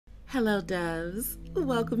Hello, doves.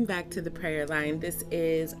 Welcome back to the prayer line. This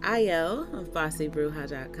is Ayel of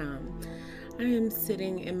BossyBruja.com. I am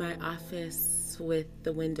sitting in my office with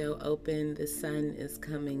the window open. The sun is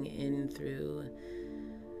coming in through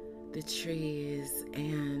the trees,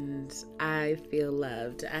 and I feel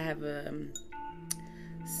loved. I have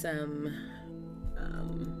some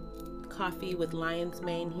coffee with lion's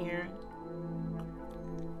mane here,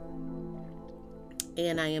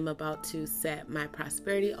 and I am about to set my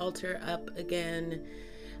prosperity altar up again.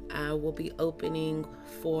 I will be opening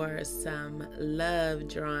for some love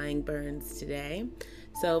drawing burns today.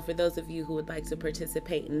 So for those of you who would like to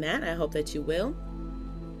participate in that, I hope that you will.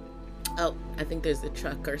 Oh, I think there's a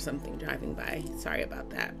truck or something driving by. Sorry about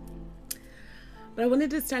that. But I wanted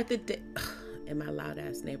to start the day. And my loud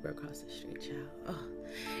ass neighbor across the street, child. Oh.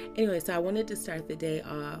 Anyway, so I wanted to start the day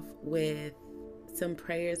off with some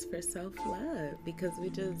prayers for self-love, because we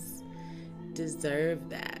just deserve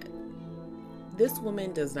that. This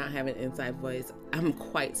woman does not have an inside voice. I'm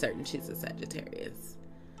quite certain she's a Sagittarius.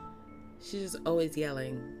 She's just always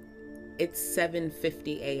yelling. It's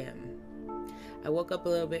 7:50 a.m. I woke up a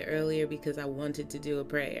little bit earlier because I wanted to do a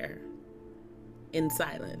prayer in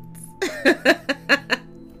silence.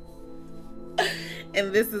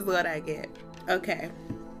 And this is what I get. Okay.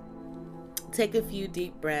 Take a few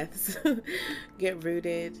deep breaths. Get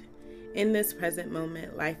rooted. In this present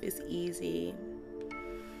moment, life is easy.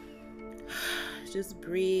 Just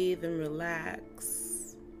breathe and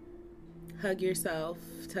relax. Hug yourself.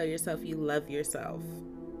 Tell yourself you love yourself.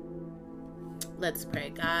 Let's pray.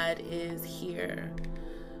 God is here.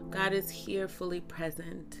 God is here, fully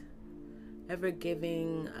present, ever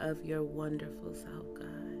giving of your wonderful self, God.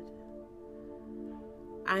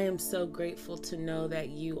 I am so grateful to know that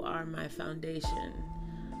you are my foundation,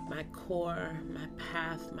 my core, my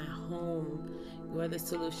path, my home. You are the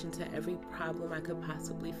solution to every problem I could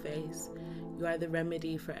possibly face. You are the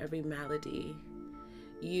remedy for every malady.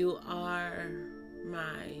 You are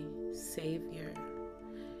my savior.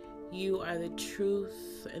 You are the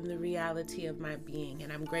truth and the reality of my being,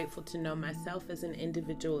 and I'm grateful to know myself as an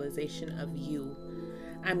individualization of you.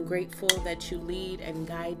 I'm grateful that you lead and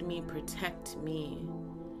guide me, protect me,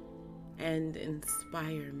 and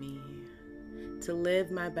inspire me to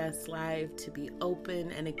live my best life, to be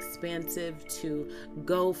open and expansive, to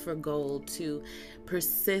go for gold, to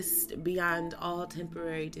persist beyond all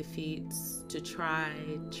temporary defeats, to try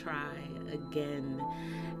again.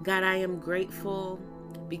 God, I am grateful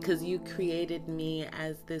because you created me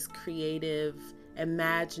as this creative,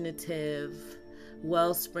 imaginative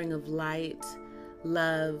wellspring of light,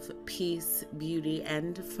 love, peace, beauty,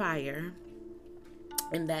 and fire,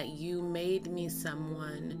 and that you made me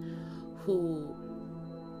someone who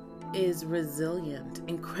is resilient,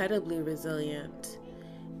 incredibly resilient,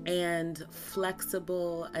 and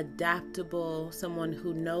flexible, adaptable, someone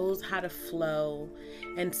who knows how to flow,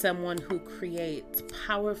 and someone who creates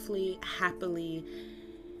powerfully, happily,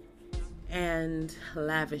 and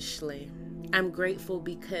lavishly. I'm grateful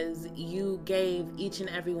because you gave each and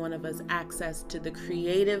every one of us access to the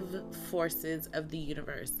creative forces of the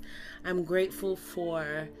universe. I'm grateful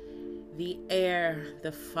for the air,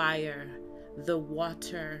 the fire, the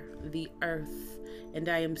water, the earth, and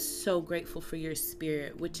I am so grateful for your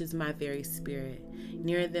spirit, which is my very spirit,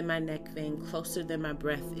 nearer than my neck vein, closer than my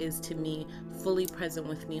breath is to me, fully present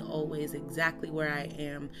with me always, exactly where I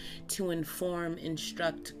am, to inform,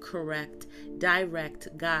 instruct, correct, direct,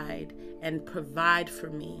 guide, and provide for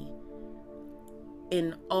me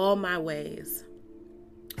in all my ways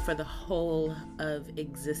for the whole of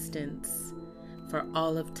existence, for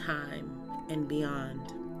all of time and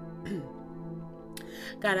beyond.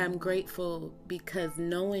 God, I'm grateful because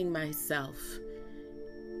knowing myself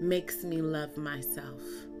makes me love myself,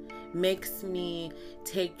 makes me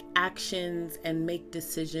take actions and make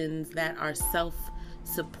decisions that are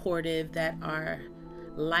self-supportive, that are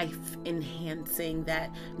life-enhancing,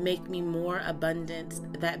 that make me more abundant,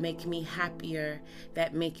 that make me happier,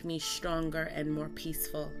 that make me stronger and more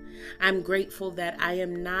peaceful. I'm grateful that I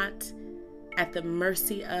am not at the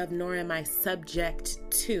mercy of, nor am I subject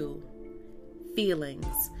to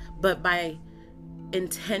feelings, but by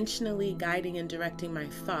intentionally guiding and directing my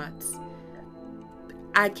thoughts,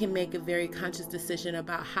 I can make a very conscious decision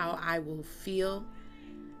about how I will feel.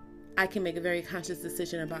 I can make a very conscious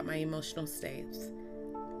decision about my emotional states.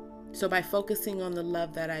 So by focusing on the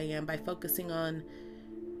love that I am, by focusing on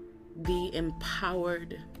the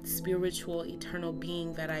empowered, spiritual, eternal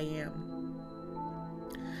being that I am,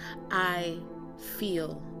 I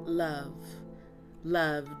feel loved,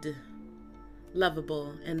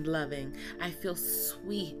 lovable, and loving. I feel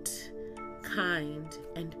sweet, kind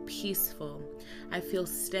and peaceful. I feel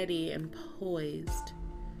steady and poised.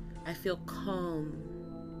 I feel calm,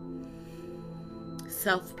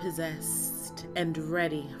 self-possessed, and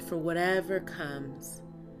ready for whatever comes.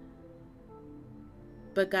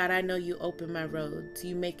 But God, I know you open my roads.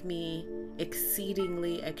 You make me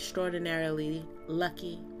exceedingly, extraordinarily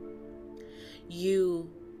lucky.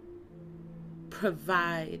 You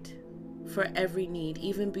provide for every need,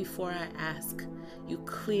 even before I ask. You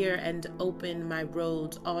clear and open my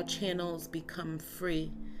roads. All channels become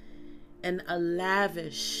free. And a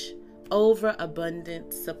lavish,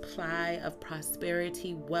 overabundant supply of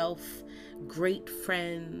prosperity, wealth, great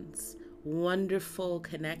friends, wonderful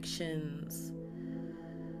connections,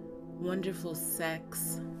 wonderful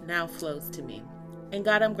sex now flows to me. And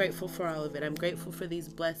God, I'm grateful for all of it. I'm grateful for these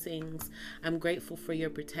blessings. I'm grateful for your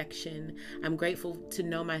protection. I'm grateful to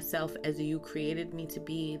know myself as you created me to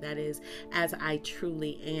be, that is, as I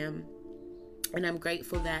truly am. And I'm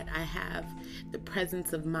grateful that I have the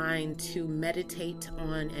presence of mind to meditate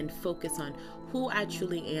on and focus on who I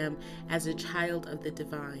truly am as a child of the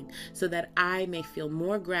divine, so that I may feel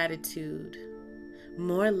more gratitude,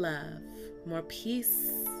 more love, more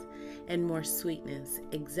peace, and more sweetness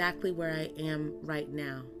exactly where I am right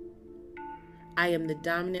now. I am the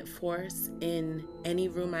dominant force in any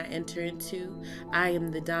room I enter into. I am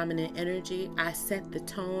the dominant energy. I set the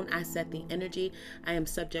tone. I set the energy. I am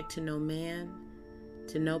subject to no man,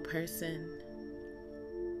 to no person.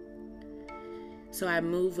 So I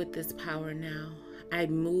move with this power now. I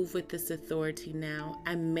move with this authority now.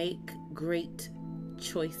 I make great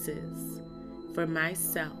choices for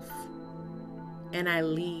myself. And I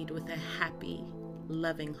lead with a happy,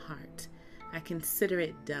 loving heart. I consider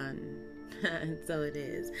it done. And so it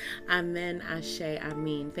is. Amen, Ashe,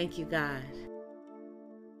 Amen. Thank you, God.